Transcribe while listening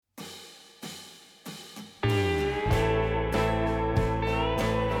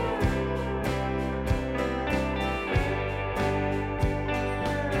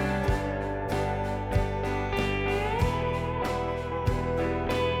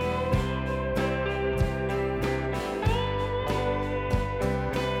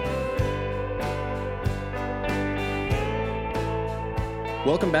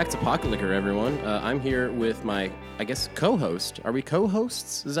Welcome back to Pocket Liquor, everyone. I'm here with my, co-host. Are we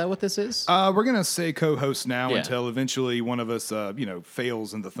co-hosts? Is that what this is? We're going to say co-host now Yeah. until eventually one of us,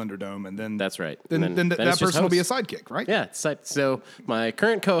 fails in the Thunderdome, and then That's right. Then And then that it's just person will be a host. sidekick, right? Yeah. So my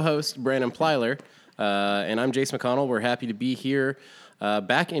current co-host, Brandon Plyler, and I'm Jayce McConnell. We're happy to be here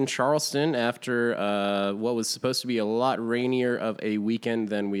back in Charleston after what was supposed to be a lot rainier of a weekend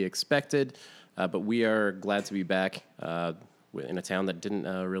than we expected. But we are glad to be back in a town that didn't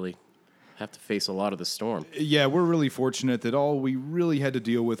really have to face a lot of the storm. Yeah, we're really fortunate that all we really had to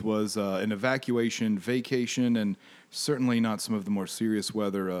deal with was an evacuation, vacation, and certainly not some of the more serious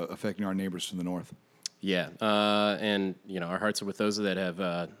weather affecting our neighbors to the north. Yeah, and our hearts are with those that have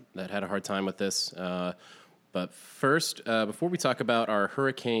that had a hard time with this. But first, before we talk about our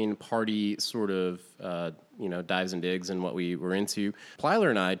hurricane party sort of dives and digs and what we were into, Plyler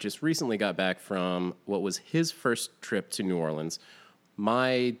and I just recently got back from what was his first trip to New Orleans.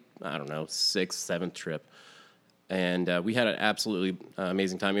 My sixth, seventh trip. And we had an absolutely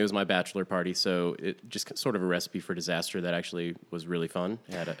amazing time. It was my bachelor party, so it just sort of a recipe for disaster that actually was really fun.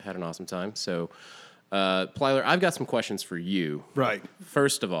 Had an awesome time. So, Plyler, I've got some questions for you. Right.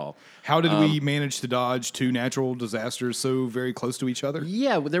 First of all, How did we manage to dodge two natural disasters so very close to each other?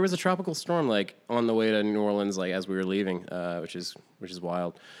 yeah, there was a tropical storm on the way to New Orleans, as we were leaving, which is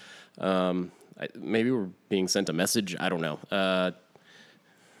wild. Maybe we're being sent a message. I don't know.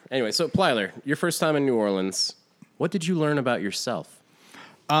 Anyway, so Plyler, your first time in New Orleans, what did you learn about yourself?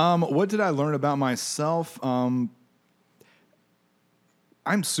 What did I learn about myself?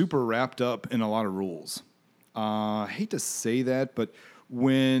 I'm super wrapped up in a lot of rules. I hate to say that, but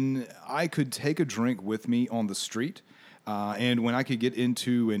when I could take a drink with me on the street, and when I could get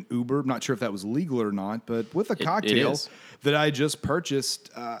into an Uber, I'm not sure if that was legal or not, but with a cocktail that I just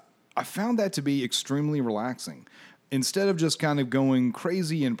purchased, I found that to be extremely relaxing. Instead of just kind of going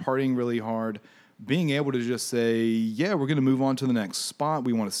crazy and partying really hard, being able to just say, yeah, we're going to move on to the next spot.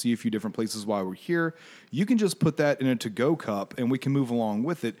 We want to see a few different places while we're here. You can just put that in a to-go cup and we can move along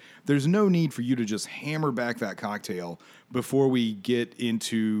with it. There's no need for you to just hammer back that cocktail before we get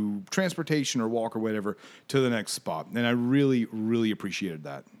into transportation or walk or whatever to the next spot. And I really, really appreciated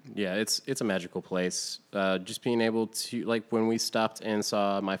that. Yeah, it's a magical place. Just being able to, when we stopped and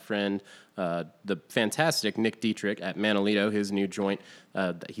saw my friend, the fantastic Nick Dietrich at Manolito, his new joint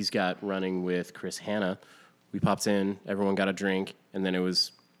that he's got running with Chris Hanna. We popped in, everyone got a drink, and then it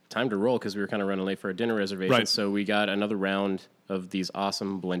was time to roll because we were kind of running late for a dinner reservation. Right. So we got another round of these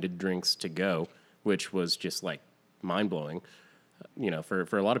awesome blended drinks to go, which was just mind-blowing,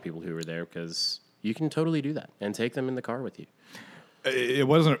 for a lot of people who were there because you can totally do that and take them in the car with you. It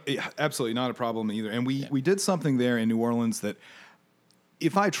wasn't absolutely not a problem either. And we did something there in New Orleans that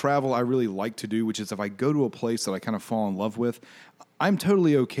if I travel, I really like to do, which is if I go to a place that I kind of fall in love with, I'm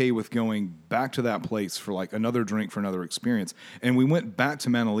totally okay with going back to that place for another drink for another experience. And we went back to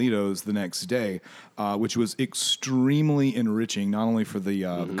Manolito's the next day, which was extremely enriching, not only for the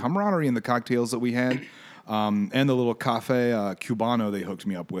camaraderie and the cocktails that we had, and the little cafe cubano they hooked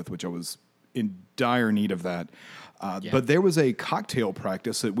me up with, which I was in dire need of that. But there was a cocktail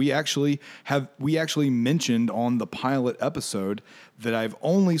practice that we actually mentioned on the pilot episode that I've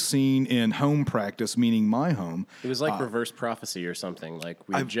only seen in home practice, meaning my home. It was reverse prophecy or something.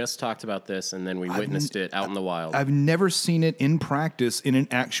 We just talked about this, and then we witnessed it out in the wild. I've never seen it in practice in an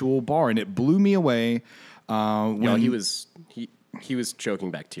actual bar, and it blew me away. He was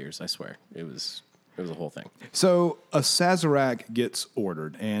choking back tears. I swear, it was a whole thing. So a Sazerac gets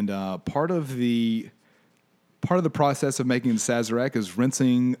ordered, and part of the process of making the Sazerac is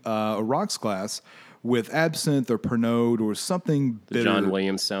rinsing a rocks glass with absinthe or Pernod or something bitter. The John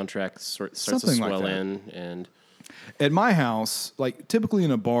Williams soundtrack starts to swell in. And at my house, typically in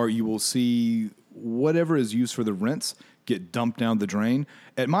a bar, you will see whatever is used for the rinse get dumped down the drain.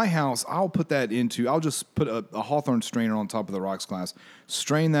 At my house, I'll just put a Hawthorne strainer on top of the rocks glass,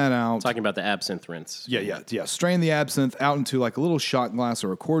 strain that out. Talking about the absinthe rinse. Yeah. Strain the absinthe out into a little shot glass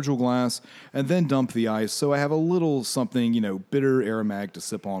or a cordial glass, and then dump the ice. So I have a little something, bitter aromatic to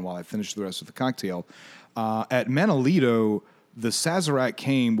sip on while I finish the rest of the cocktail. At Manolito, the Sazerac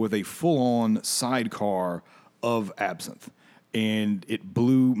came with a full-on sidecar of absinthe. And it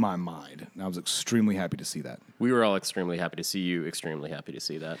blew my mind. And I was extremely happy to see that. We were all extremely happy to see you, extremely happy to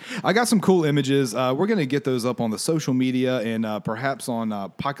see that. I got some cool images. We're going to get those up on the social media and perhaps on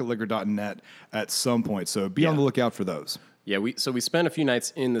pocketliquor.net at some point. So be on the lookout for those. Yeah, we spent a few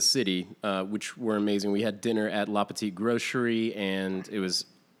nights in the city, which were amazing. We had dinner at La Petite Grocery, and it was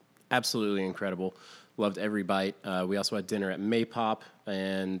absolutely incredible. Loved every bite. We also had dinner at Maypop,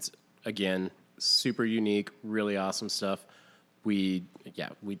 and again, super unique, really awesome stuff. we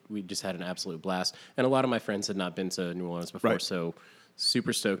just had an absolute blast. And a lot of my friends had not been to New Orleans before, Right. so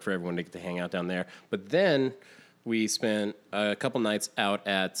super stoked for everyone to get to hang out down there. But then we spent a couple nights out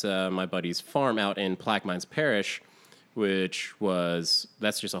at my buddy's farm out in Plaquemines Parish,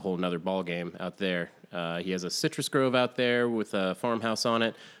 that's just a whole nother ball game out there. He has a citrus grove out there with a farmhouse on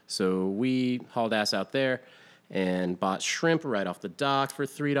it. So we hauled ass out there and bought shrimp right off the dock for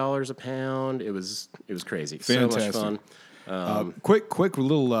 $3 a pound. It was crazy. Fantastic. So much fun. Quick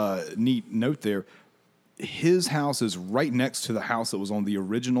little neat note there. His house is right next to the house that was on the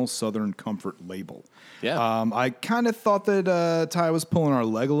original Southern Comfort label. Yeah. I kind of thought that Ty was pulling our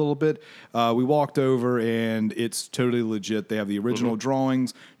leg a little bit. We walked over, and it's totally legit. They have the original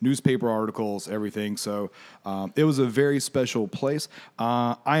drawings, newspaper articles, everything. So it was a very special place.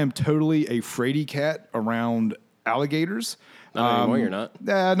 I am totally a fraidy cat around alligators. Not anymore, you're not?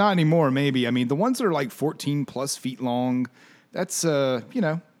 Not anymore, maybe. I mean, the ones that are like 14-plus feet long, that's, Yeah,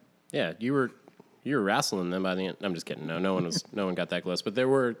 you were wrestling them by the end. I'm just kidding. No one got that close. But there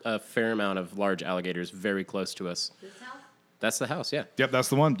were a fair amount of large alligators very close to us. This house? That's the house, yeah. Yep, that's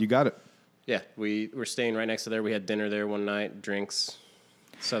the one. You got it. Yeah, we were staying right next to there. We had dinner there one night, drinks,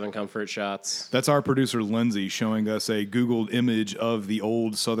 Southern Comfort shots. That's our producer, Lindsay, showing us a Googled image of the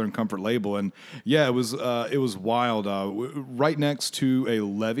old Southern Comfort label. And yeah, it was wild. Right next to a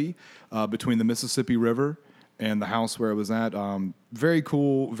levee between the Mississippi River and the house where it was at. Very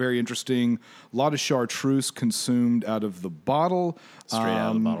cool, very interesting. A lot of chartreuse consumed out of the bottle. Straight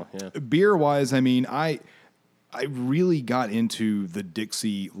out of the bottle, yeah. Beer-wise, I mean, I really got into the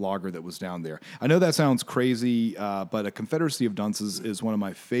Dixie lager that was down there. I know that sounds crazy, but A Confederacy of Dunces is one of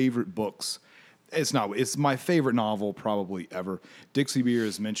my favorite books. It's not. It's my favorite novel probably ever. Dixie beer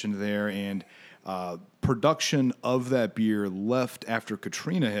is mentioned there, and production of that beer left after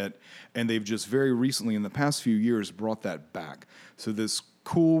Katrina hit, and they've just very recently, in the past few years, brought that back. So this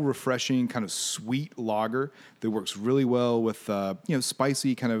cool, refreshing, kind of sweet lager that works really well with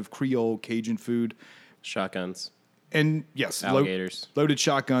spicy kind of Creole Cajun food. Shotguns. And yes, Alligators. Loaded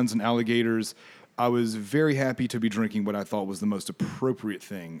shotguns and alligators. I was very happy to be drinking what I thought was the most appropriate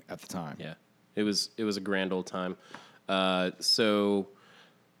thing at the time. Yeah, it was a grand old time. So,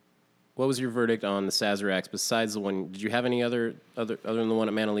 what was your verdict on the Sazeracs besides the one? Did you have any other than the one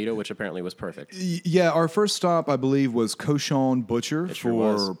at Manolito, which apparently was perfect? Yeah, our first stop, I believe, was Cochon Butcher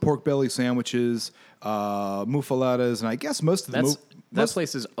sure pork belly sandwiches, mufaladas, and I guess most of the that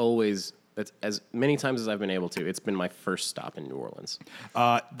place is always. That's as many times as I've been able to. It's been my first stop in New Orleans.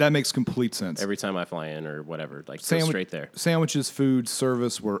 That makes complete sense. Every time I fly in or whatever, go straight there. Sandwiches, food,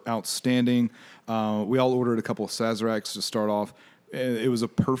 service were outstanding. We all ordered a couple of Sazeracs to start off. It was a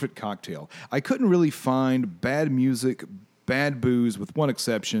perfect cocktail. I couldn't really find bad music, bad booze, with one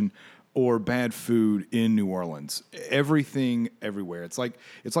exception, or bad food in New Orleans. Everything, everywhere. It's like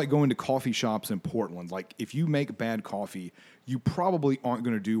going to coffee shops in Portland. Like, if you make bad coffee, you probably aren't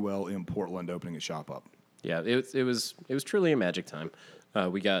going to do well in Portland opening a shop up. Yeah, it was truly a magic time.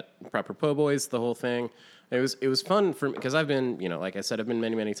 We got proper po' boys, the whole thing. It was fun because I've been, like I said, I've been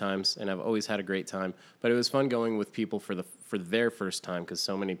many times, and I've always had a great time. But it was fun going with people for their first time, because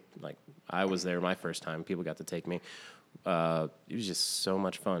so many, I was there my first time. People got to take me. It was just so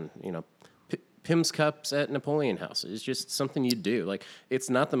much fun. Pim's Cups at Napoleon House is just something you do. It's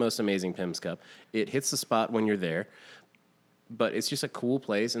not the most amazing Pim's Cup. It hits the spot when you're there, but it's just a cool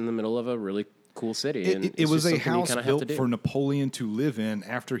place in the middle of a really cool city. It was a house built for Napoleon to live in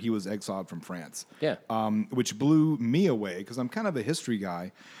after he was exiled from France. Yeah. Which blew me away, because I'm kind of a history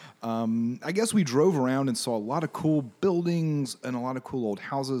guy. I guess we drove around and saw a lot of cool buildings and a lot of cool old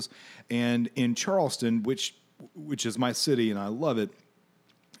houses. And in Charleston, which is my city, and I love it,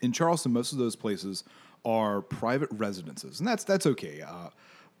 in Charleston, most of those places are private residences, and that's okay.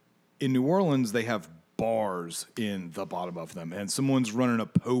 In New Orleans, they have bars in the bottom of them, and someone's running a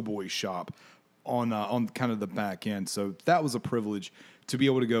po' boy shop on kind of the back end. So that was a privilege to be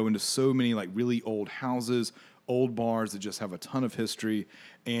able to go into so many really old houses, old bars that just have a ton of history,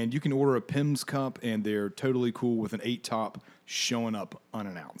 and you can order a Pim's Cup, and they're totally cool with an 8-top showing up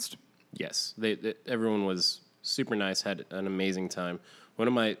unannounced. Yes, everyone was super nice, had an amazing time. One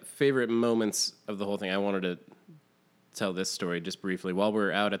of my favorite moments of the whole thing, I wanted to tell this story just briefly. While we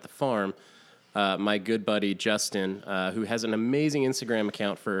were out at the farm, my good buddy Justin, who has an amazing Instagram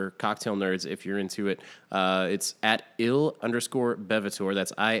account for cocktail nerds, if you're into it, it's at @il_bevitor.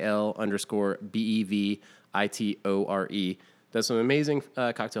 That's IL_BEVITORE. Does some amazing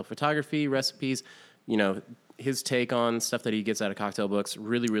cocktail photography, recipes, his take on stuff that he gets out of cocktail books.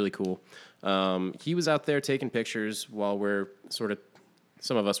 Really, really cool. He was out there taking pictures while we're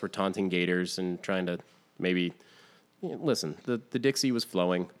some of us were taunting gators and trying to maybe listen, the Dixie was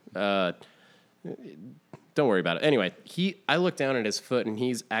flowing. Don't worry about it. Anyway, I looked down at his foot, and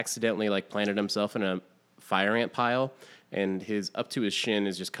he's accidentally like planted himself in a fire ant pile, and his up to his shin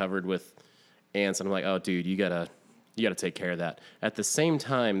is just covered with ants. And I'm like, oh, dude, you gotta take care of that. At the same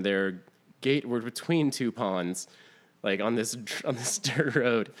time, we're between two ponds, like on this dirt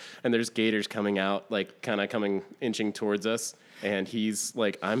road, and there's gators coming out, like kind of inching towards us. And he's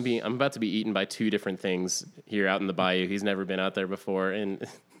like, I'm about to be eaten by two different things here out in the bayou. He's never been out there before, and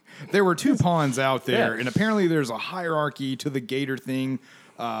there were two ponds out there, Yeah. and apparently there's a hierarchy to the gator thing.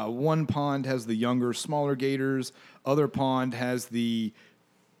 One pond has the younger, smaller gators. Other pond has the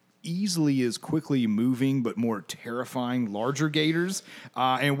easily as quickly moving but more terrifying larger gators.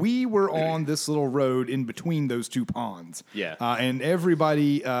 And we were on this little road in between those two ponds. Yeah. And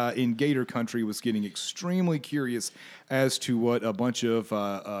everybody in gator country was getting extremely curious as to what a bunch of,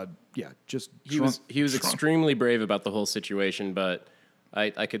 he was extremely brave about the whole situation, but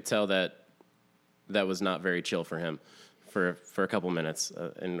I could tell that was not very chill for him for a couple minutes.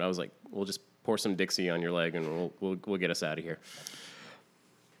 And I was like, we'll just pour some Dixie on your leg and we'll get us out of here.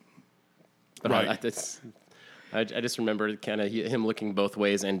 But right. I just remember kind of him looking both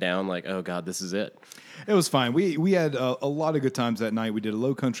ways and down, like, oh God, this is it. It was fine. We had a lot of good times that night. We did a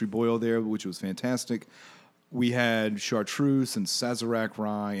low country boil there, which was fantastic. We had chartreuse and Sazerac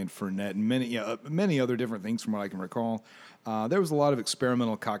rye and Fernet and many other different things from what I can recall. There was a lot of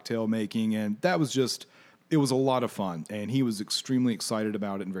experimental cocktail making, and it was a lot of fun. And he was extremely excited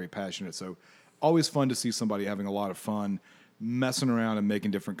about it and very passionate. So always fun to see somebody having a lot of fun, messing around and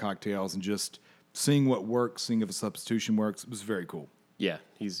making different cocktails and just seeing what works, seeing if a substitution works. It was very cool. Yeah,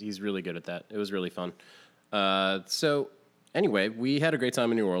 he's really good at that. It was really fun. So anyway, we had a great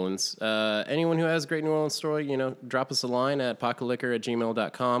time in New Orleans. Anyone who has a great New Orleans story, drop us a line at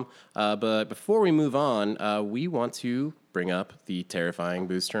pocketliquor@gmail.com. But before we move on, we want to bring up the terrifying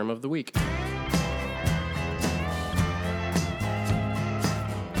booze term of the week.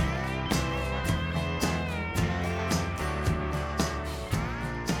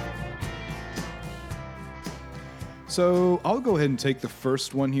 So I'll go ahead and take the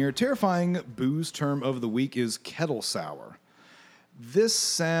first one here. Terrifying booze term of the week is kettle sour. This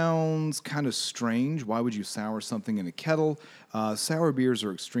sounds kind of strange. Why would you sour something in a kettle? Sour beers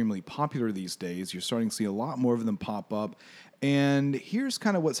are extremely popular these days. You're starting to see a lot more of them pop up. And here's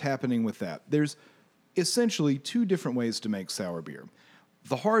kind of what's happening with that. There's essentially two different ways to make sour beer.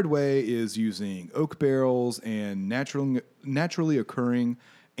 The hard way is using oak barrels and naturally occurring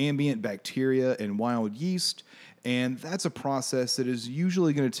ambient bacteria and wild yeast. And that's a process that is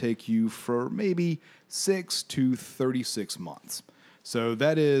usually going to take you for maybe 6 to 36 months. So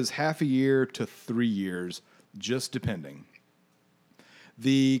that is half a year to 3 years, just depending.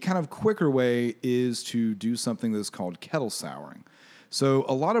 The kind of quicker way is to do something that's called kettle souring. So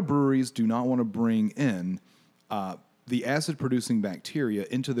a lot of breweries do not want to bring in the acid-producing bacteria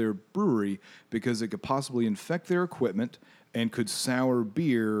into their brewery because it could possibly infect their equipment and could sour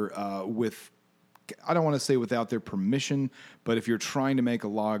beer I don't want to say without their permission, but if you're trying to make a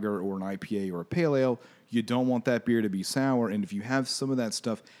lager or an IPA or a pale ale, you don't want that beer to be sour. And if you have some of that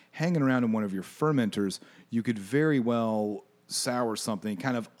stuff hanging around in one of your fermenters, you could very well sour something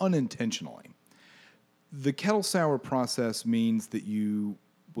kind of unintentionally. The kettle sour process means that you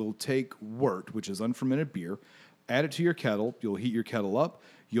will take wort, which is unfermented beer, add it to your kettle. You'll heat your kettle up.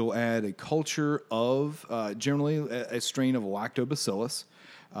 You'll add a culture of generally a strain of lactobacillus,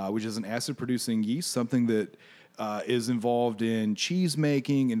 which is an acid-producing yeast, something that is involved in cheese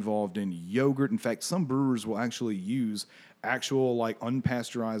making, involved in yogurt. In fact, some brewers will actually use actual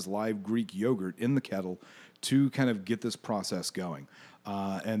unpasteurized live Greek yogurt in the kettle to kind of get this process going.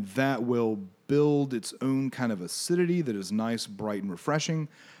 And that will build its own kind of acidity that is nice, bright, and refreshing.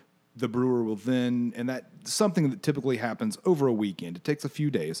 The brewer will then, and that's something that typically happens over a weekend. It takes a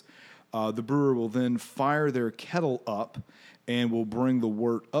few days. The brewer will then fire their kettle up and will bring the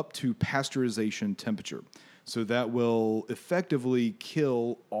wort up to pasteurization temperature. So that will effectively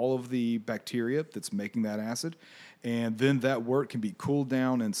kill all of the bacteria that's making that acid. And then that wort can be cooled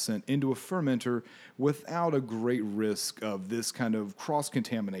down and sent into a fermenter without a great risk of this kind of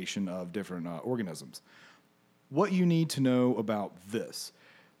cross-contamination of different organisms. What you need to know about this: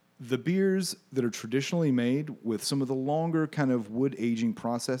 the beers that are traditionally made with some of the longer kind of wood aging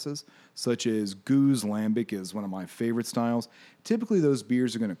processes, such as Goose Lambic is one of my favorite styles. Typically, those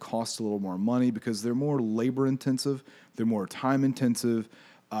beers are going to cost a little more money because they're more labor intensive, they're more time intensive.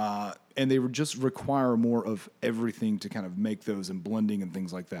 and they would just require more of everything to kind of make those and blending and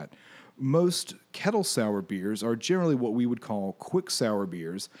things like that. Most kettle sour beers are generally what we would call quick sour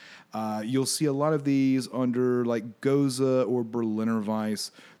beers. You'll see a lot of these under like Goza or Berliner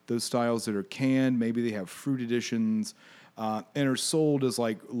Weiss, those styles that are canned. Maybe they have fruit additions and are sold as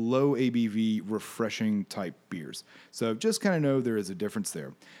like low ABV, refreshing type beers. So just kind of know there is a difference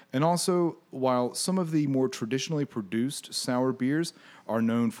there. And also, while some of the more traditionally produced sour beers are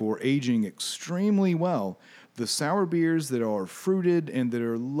known for aging extremely well, the sour beers that are fruited and that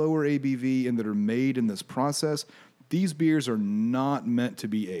are lower ABV and that are made in this process, these beers are not meant to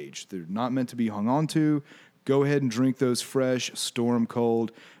be aged. They're not meant to be hung on to. Go ahead and drink those fresh, store them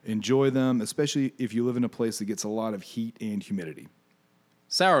cold, enjoy them, especially if you live in a place that gets a lot of heat and humidity.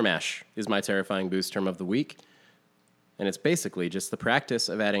 Sour mash is my terrifying booze term of the week, and it's basically just the practice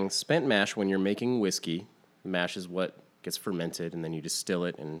of adding spent mash when you're making whiskey. Mash is what gets fermented, and then you distill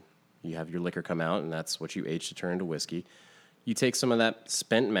it, and you have your liquor come out, and that's what you age to turn into whiskey. You take some of that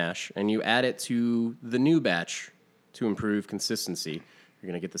spent mash, and you add it to the new batch to improve consistency. You're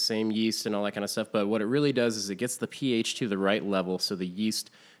going to get the same yeast and all that kind of stuff, but what it really does is it gets the pH to the right level so the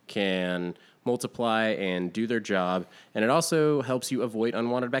yeast can multiply and do their job, and it also helps you avoid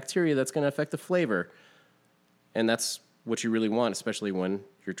unwanted bacteria that's going to affect the flavor. And that's what you really want, especially when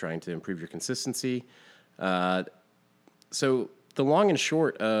you're trying to improve your consistency. So the long and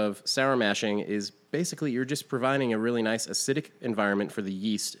short of sour mashing is basically you're just providing a really nice acidic environment for the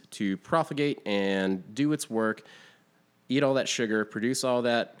yeast to propagate and do its work, eat all that sugar, produce all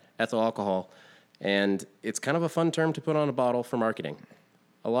that ethyl alcohol, and it's kind of a fun term to put on a bottle for marketing.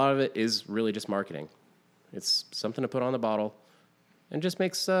 A lot of it is really just marketing. It's something to put on the bottle and just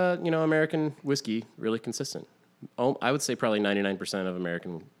makes American whiskey really consistent. I would say probably 99% of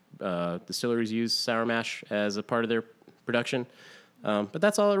American distilleries use sour mash as a part of their production, but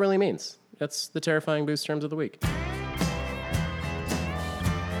that's all it really means. That's the terrifying booze terms of the week.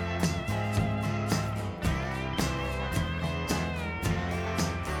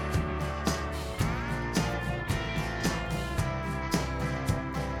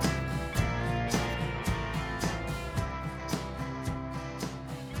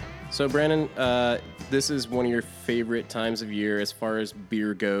 So, Brandon, this is one of your favorite times of year as far as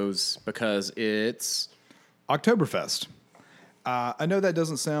beer goes because it's Oktoberfest. I know that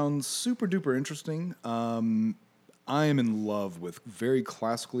doesn't sound super duper interesting. I am in love with very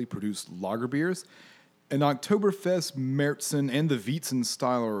classically produced lager beers. And Oktoberfest, Märzen, and the Weizen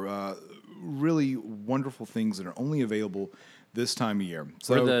style are really wonderful things that are only available this time of year.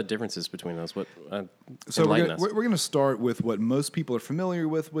 So, what are the differences between those? So we're going to start with what most people are familiar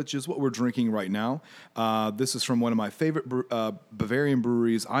with, which is what we're drinking right now. This is from one of my favorite Bavarian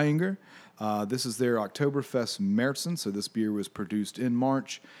breweries, Eyinger. This is their Oktoberfest Märzen. So this beer was produced in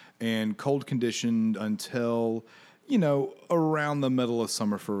March and cold conditioned until, around the middle of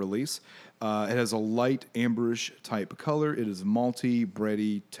summer for release. It has a light amberish type color. It is malty,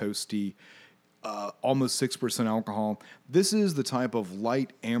 bready, toasty, almost 6% alcohol. This is the type of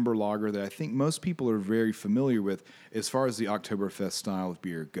light amber lager that I think most people are very familiar with as far as the Oktoberfest style of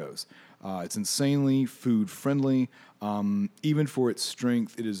beer goes. It's insanely food friendly. Even for its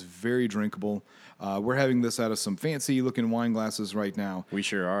strength, it is very drinkable. We're having this out of some fancy looking wine glasses right now. We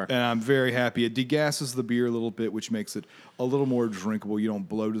sure are. And I'm very happy. It degasses the beer a little bit, which makes it a little more drinkable. You don't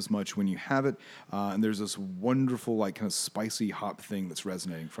bloat as much when you have it. And there's this wonderful, kind of spicy hop thing that's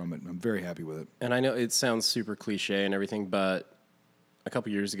resonating from it. And I'm very happy with it. And I know it sounds super cliche and everything, but a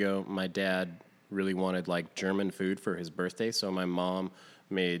couple years ago, my dad really wanted German food for his birthday. So my mom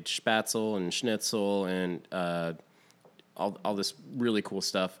made spätzle and schnitzel and all this really cool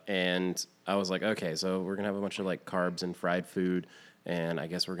stuff. And I was like, okay, so we're going to have a bunch of carbs and fried food. And I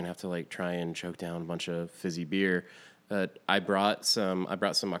guess we're going to have to try and choke down a bunch of fizzy beer. I brought some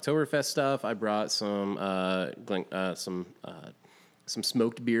Oktoberfest stuff. I brought some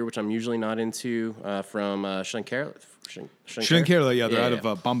smoked beer, which I'm usually not into, from Schenkerla. Schenkerla, yeah, they're out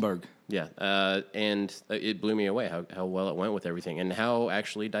of Bamberg. Yeah, and it blew me away how well it went with everything and how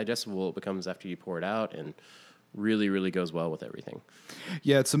actually digestible it becomes after you pour it out and really, really goes well with everything.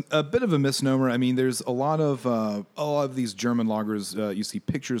 Yeah, it's a bit of a misnomer. I mean, there's a lot of these German lagers. You see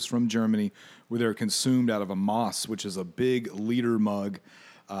pictures from Germany where they're consumed out of a Mass, which is a big liter mug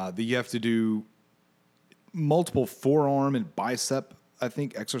that you have to do multiple forearm and bicep, I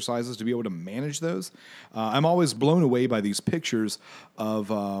think, exercises to be able to manage those. I'm always blown away by these pictures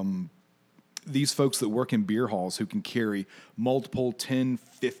of these folks that work in beer halls who can carry multiple 10,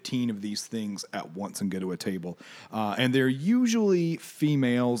 15 of these things at once and go to a table. And they're usually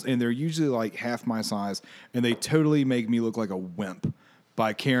females, and they're usually half my size, and they totally make me look like a wimp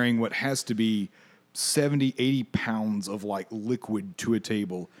by carrying what has to be 70, 80 pounds of like liquid to a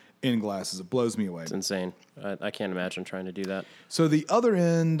table in glasses. It blows me away. It's insane. I can't imagine trying to do that. So the other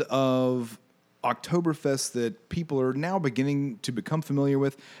end of Oktoberfest that people are now beginning to become familiar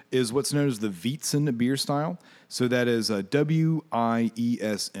with is what's known as the Weizen beer style. So that is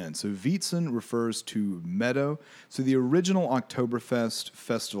Wiesen. So Weizen refers to meadow. So the original Oktoberfest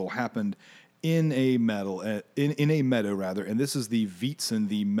festival happened in a meadow, and this is the Weizen,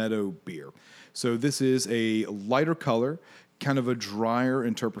 the meadow beer. So this is a lighter color, kind of a drier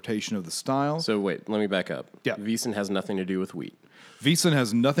interpretation of the style. So wait, let me back up. Yeah. Wiesen has nothing to do with wheat. Weizen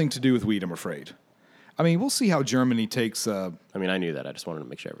has nothing to do with wheat, I'm afraid. I mean, we'll see how Germany takes. I mean, I knew that. I just wanted to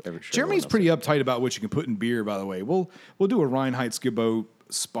make sure. Germany's pretty uptight about what you can put in beer. By the way, we'll do a Reinheitsgebot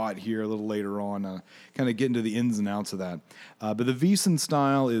spot here a little later on, kind of get into the ins and outs of that. But the Weizen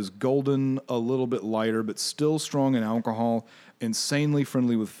style is golden, a little bit lighter, but still strong in alcohol, insanely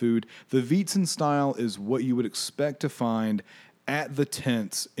friendly with food. The Weizen style is what you would expect to find at the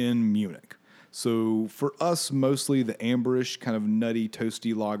tents in Munich. So for us, mostly the amberish, kind of nutty,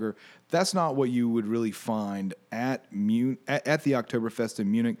 toasty lager. That's not what you would really find at the Oktoberfest in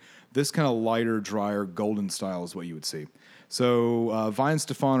Munich. This kind of lighter, drier, golden style is what you would see. So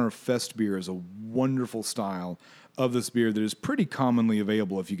Weihenstephaner Fest beer is a wonderful style of this beer that is pretty commonly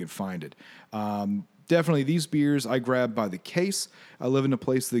available if you can find it. Definitely these beers I grab by the case. I live in a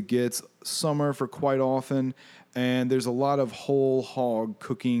place that gets summer for quite often, and there's a lot of whole hog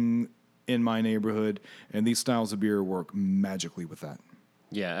cooking in my neighborhood, and these styles of beer work magically with that.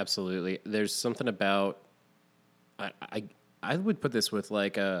 Yeah, absolutely. There's something about I would put this with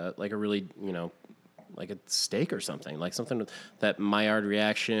like a really, like a steak or something, like something with that Maillard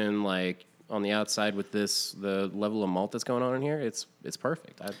reaction, like on the outside with the level of malt that's going on in here. It's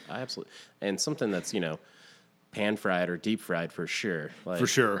perfect. I absolutely, and something that's pan fried or deep fried for sure. For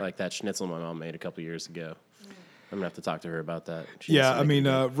sure, like that schnitzel my mom made a couple years ago. I'm gonna have to talk to her about that. Yeah, I mean,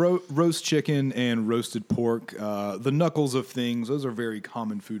 roast chicken and roasted pork, the knuckles of things. Those are very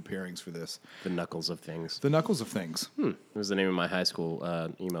common food pairings for this. The knuckles of things. The knuckles of things. It was the name of my high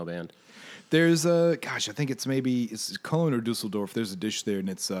school emo band. There's I think it's Cologne or Dusseldorf. There's a dish there, and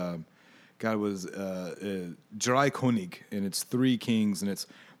it's Dry König, and it's 3 kings, and it's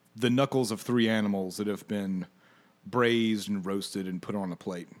the knuckles of 3 animals that have been braised and roasted and put on a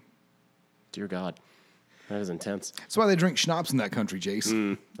plate. Dear God. That is intense. That's why they drink schnapps in that country,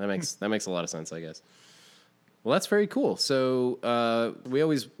 Jayce. That makes a lot of sense, I guess. Well, that's very cool. So we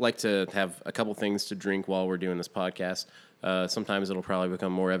always like to have a couple things to drink while we're doing this podcast. Sometimes it'll probably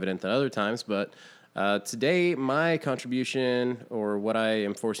become more evident than other times, but today my contribution, or what I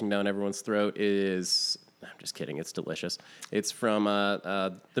am forcing down everyone's throat, is... I'm just kidding. It's delicious. It's from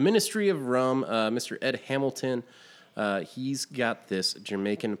the Ministry of Rum, Mr. Ed Hamilton. He's got this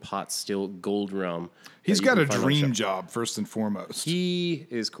Jamaican pot still gold rum. He's got a dream job, first and foremost. He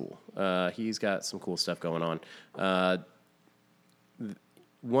is cool. He's got some cool stuff going on.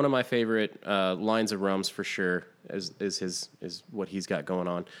 One of my favorite lines of rums for sure is what he's got going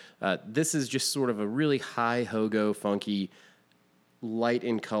on. This is just sort of a really high hogo, funky, light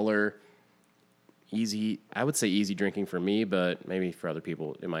in color, easy. I would say easy drinking for me, but maybe for other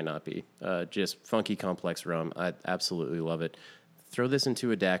people it might not be. Just funky, complex rum. I absolutely love it. Throw this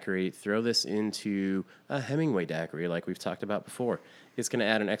into a daiquiri. Throw this into a Hemingway daiquiri, like we've talked about before. It's going to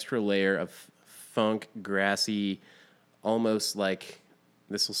add an extra layer of funk, grassy, almost like,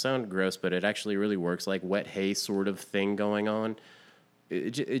 this will sound gross, but it actually really works, like wet hay sort of thing going on.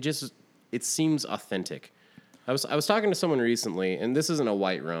 It seems authentic. I was talking to someone recently, and this isn't a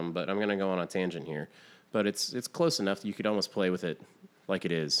white rum, but I'm going to go on a tangent here. But it's close enough that you could almost play with it like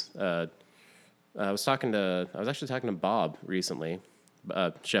it is. I was actually talking to Bob recently,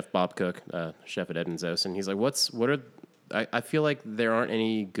 Chef Bob Cook, chef at Edenzos, and he's like, I feel like there aren't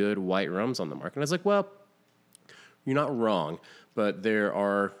any good white rums on the market. And I was like, well, you're not wrong, but there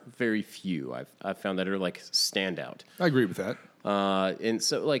are very few. I've found that are like standout. I agree with that. And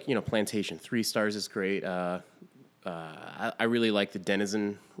so, like, Plantation 3 stars is great. I really like the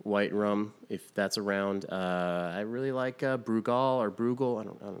Denizen white rum, if that's around. I really like Brugal or Brugal. I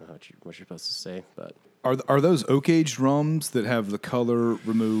don't know what you're supposed to say, but Are those oak-aged rums that have the color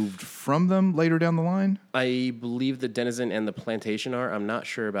removed from them later down the line? I believe the Denizen and the Plantation are. I'm not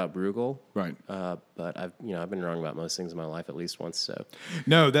sure about Brugal. Right. But I've been wrong about most things in my life at least once. So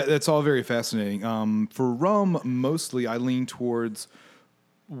no, that's all very fascinating. For rum, mostly I lean towards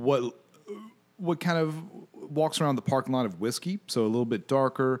what kind of walks around the parking lot of whiskey. So a little bit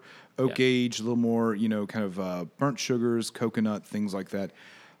darker, oak age, a little more, burnt sugars, coconut, things like that.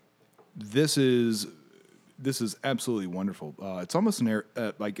 This is this is absolutely wonderful. It's almost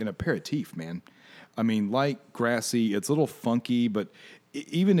like an aperitif, man. I mean, light, grassy. It's a little funky, but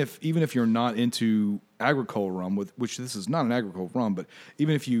even if you're not into agricole rum, which this is not an agricole rum, but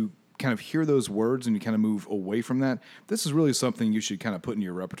even if you kind of hear those words and you kind of move away from that, this is really something you should kind of put in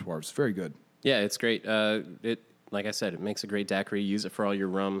your repertoire. It's very good. Yeah, it's great. Like I said, it makes a great daiquiri. Use it for all your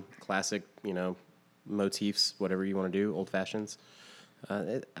rum, classic, motifs, whatever you want to do, old fashions.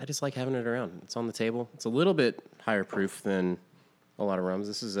 I just like having it around. It's on the table. It's a little bit higher proof than a lot of rums.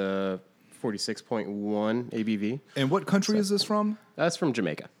 This is a 46.1 ABV. And what country is this from? That's from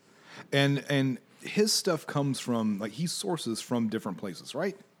Jamaica. And his stuff comes from, like, he sources from different places,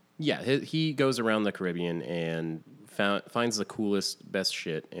 right? Yeah, he goes around the Caribbean and finds the coolest, best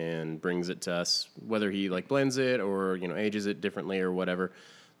shit and brings it to us. Whether he like blends it or ages it differently or whatever,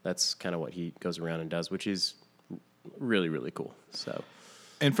 that's kind of what he goes around and does, which is really, really cool. So,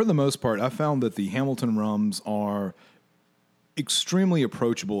 and for the most part, I found that the Hamilton rums are extremely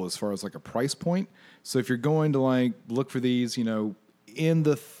approachable as far as like a price point. So if you're going to like look for these, in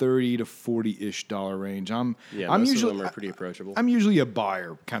the $30 to $40-ish range, I'm usually, of them are pretty approachable. I'm usually a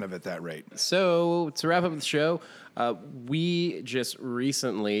buyer kind of at that rate. So to wrap up the show, we just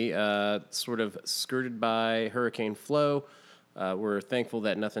recently sort of skirted by Hurricane Flo. We're thankful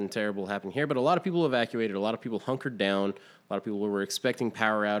that nothing terrible happened here, but a lot of people evacuated, a lot of people hunkered down, a lot of people were expecting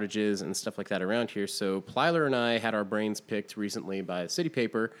power outages and stuff like that around here. So Plyler and I had our brains picked recently by a city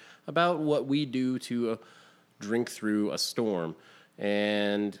paper about what we do to drink through a storm.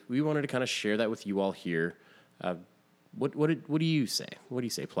 And we wanted to kind of share that with you all here. What do you say? What do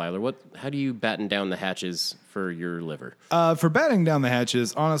you say, Plyler? How do you batten down the hatches for your liver? For batting down the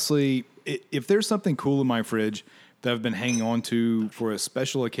hatches, honestly, if there's something cool in my fridge that I've been hanging on to for a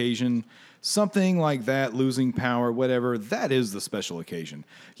special occasion, something like that, losing power, whatever, that is the special occasion.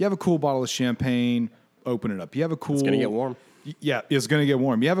 You have a cool bottle of champagne, open it up. You have a cool... It's going to get warm. Yeah, it's going to get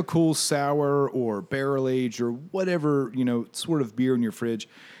warm. You have a cool sour or barrel aged or whatever, sort of beer in your fridge.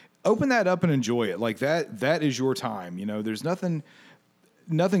 Open that up and enjoy it. Like that is your time. There's nothing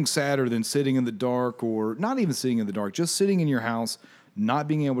sadder than sitting in the dark, or not even sitting in the dark, just sitting in your house, not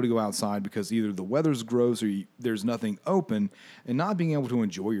being able to go outside because either the weather's gross or there's nothing open, and not being able to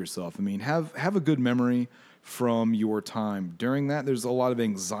enjoy yourself. I mean, have a good memory from your time during that. There's a lot of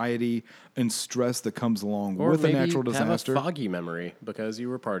anxiety and stress that comes along with a natural disaster. Have a foggy memory because you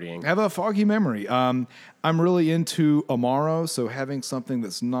were partying. Have a foggy memory. I'm really into Amaro, so having something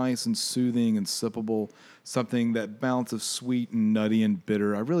that's nice and soothing and sippable, something that balance of sweet and nutty and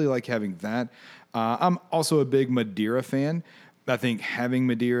bitter. I really like having that. I'm also a big Madeira fan. I think having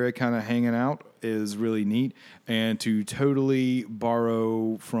Madeira kind of hanging out is really neat. And to totally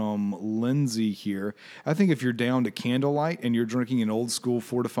borrow from Lindsay here, I think if you're down to candlelight and you're drinking an old school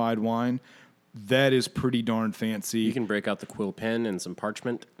fortified wine, that is pretty darn fancy. You can break out the quill pen and some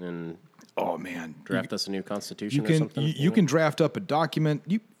parchment and draft us a new constitution or something. You can draft up a document.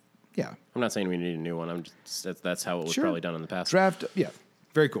 Yeah. I'm not saying we need a new one. I'm just that's how it was probably done in the past.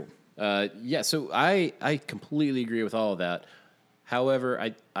 Very cool. So I completely agree with all of that.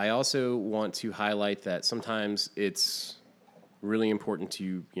 However, I also want to highlight that sometimes it's really important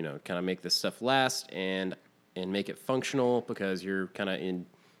to, kind of make this stuff last and make it functional, because you're kind of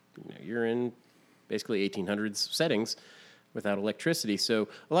you're in basically 1800s settings without electricity. So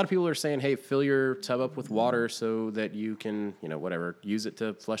a lot of people are saying, hey, fill your tub up with water so that you can, use it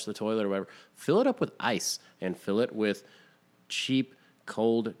to flush the toilet or whatever. Fill it up with ice and fill it with cheap,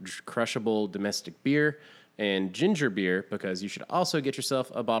 cold, crushable domestic beer and ginger beer, because you should also get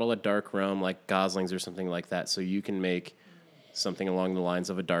yourself a bottle of dark rum like Gosling's or something like that, so you can make something along the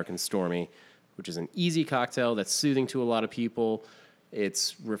lines of a dark and stormy, which is an easy cocktail that's soothing to a lot of people.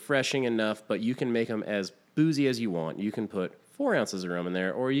 It's refreshing enough, but you can make them as boozy as you want. You can put 4 ounces of rum in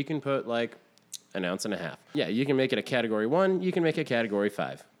there, or you can put like 1.5 ounces. Yeah, you can make it a category 1, you can make it a category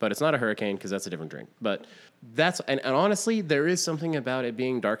 5, but it's not a hurricane because that's a different drink. But and honestly, there is something about it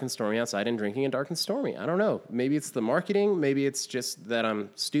being dark and stormy outside and drinking a dark and stormy. I don't know. Maybe it's the marketing, maybe it's just that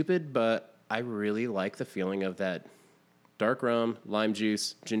I'm stupid, but I really like the feeling of that dark rum, lime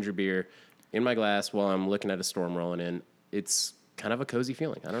juice, ginger beer in my glass while I'm looking at a storm rolling in. It's kind of a cozy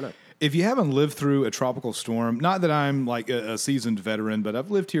feeling. I don't know. If you haven't lived through a tropical storm, not that I'm like a seasoned veteran, but I've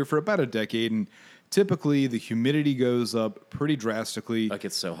lived here for about a decade, and typically the humidity goes up pretty drastically. Like,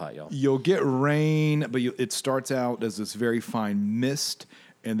 it's so hot, y'all. You'll get rain, but it starts out as this very fine mist,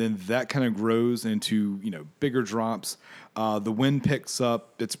 and then that kind of grows into, bigger drops. The wind picks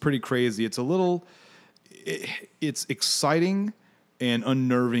up. It's pretty crazy. It's it's exciting and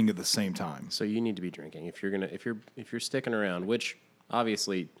unnerving at the same time. So you need to be drinking if you're sticking around, which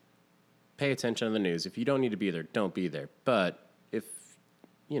obviously pay attention to the news. If you don't need to be there, don't be there. But if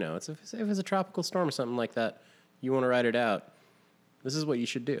if it's a tropical storm or something like that, you want to ride it out, this is what you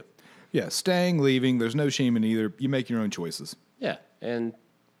should do. Yeah, staying, leaving, there's no shame in either. You make your own choices. Yeah, and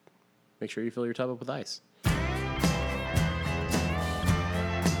make sure you fill your tub up with ice.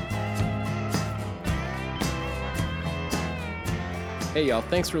 Hey, y'all,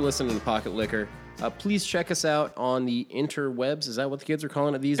 thanks for listening to Pocket Liquor. Please check us out on the interwebs. Is that what the kids are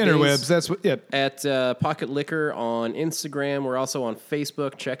calling it these days? Interwebs, that's what, yep. At Pocket Liquor on Instagram. We're also on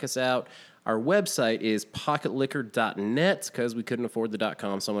Facebook. Check us out. Our website is pocketliquor.net because we couldn't afford the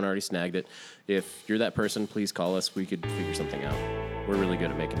 .com. Someone already snagged it. If you're that person, please call us. We could figure something out. We're really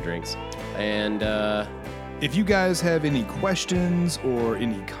good at making drinks. And if you guys have any questions or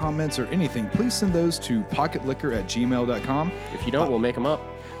any comments or anything, please send those to pocketliquor@gmail.com. if you don't, we'll make them up.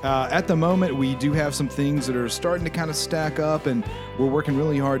 At the moment, we do have some things that are starting to kind of stack up, and we're working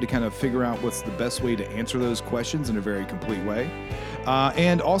really hard to kind of figure out what's the best way to answer those questions in a very complete way.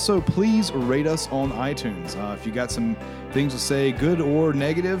 And also, please rate us on iTunes. If you got some things to say, good or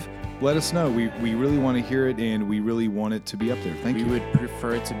negative, let us know. We really want to hear it, and we really want it to be up there. Thank you. We would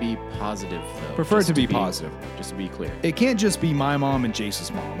prefer it to be positive, though. Prefer it to be positive. Just to be clear. It can't just be my mom and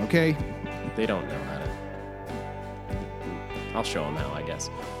Jayce's mom, okay? They don't know how to. I'll show them how, I guess.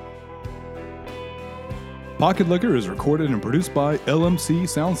 Pocket Liquor is recorded and produced by LMC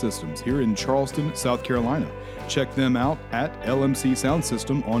Sound Systems here in Charleston, South Carolina. Check them out at LMC Sound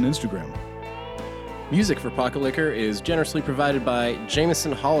System on Instagram. Music for Pocket Liquor is generously provided by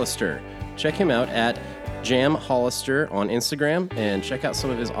Jameson Hollister. Check him out at Jam Hollister on Instagram and check out some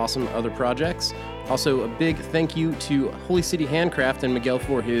of his awesome other projects. Also, a big thank you to Holy City Handcraft and Miguel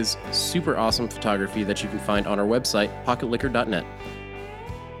for his super awesome photography that you can find on our website, pocketliquor.net.